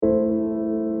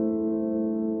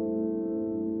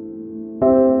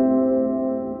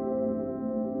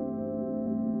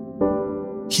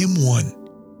Hymn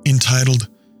 1, entitled,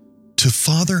 To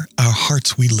Father Our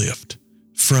Hearts We Lift,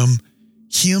 from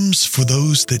Hymns for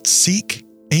Those That Seek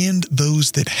and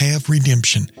Those That Have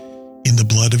Redemption in the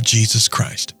Blood of Jesus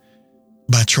Christ,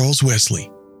 by Charles Wesley,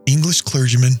 English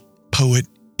clergyman, poet,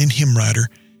 and hymn writer,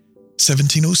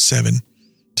 1707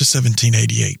 to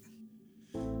 1788.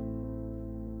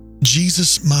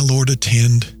 Jesus, my Lord,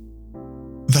 attend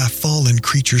thy fallen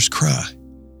creature's cry,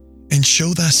 and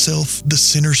show thyself the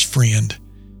sinner's friend,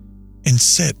 and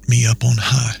set me up on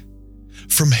high.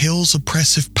 From hell's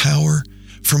oppressive power,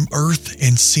 from earth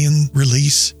and sin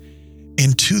release,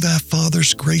 and to thy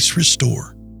Father's grace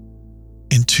restore,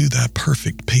 and to thy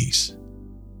perfect peace.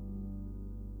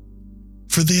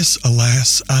 For this,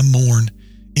 alas, I mourn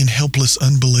in helpless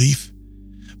unbelief,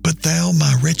 but thou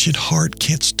my wretched heart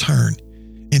canst turn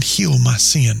and heal my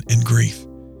sin and grief.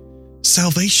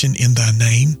 Salvation in thy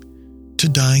name to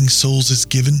dying souls is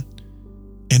given,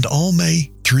 and all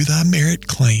may through thy merit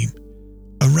claim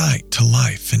a right to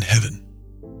life in heaven.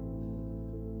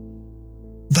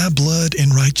 Thy blood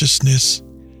and righteousness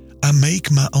I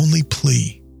make my only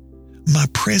plea. My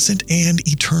present and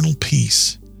eternal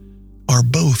peace are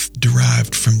both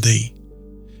derived from thee.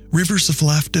 Rivers of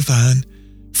life divine,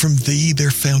 from thee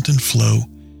their fountain flow,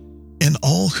 and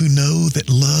all who know that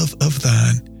love of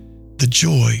thine the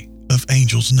joy of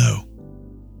angels know.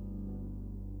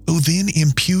 O then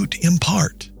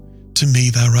impart to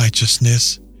me thy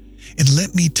righteousness, and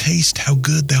let me taste how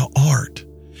good thou art,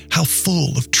 how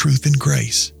full of truth and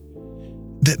grace.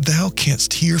 That thou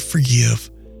canst here forgive,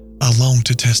 I long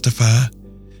to testify,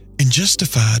 and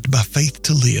justified by faith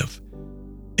to live,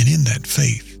 and in that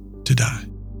faith to die.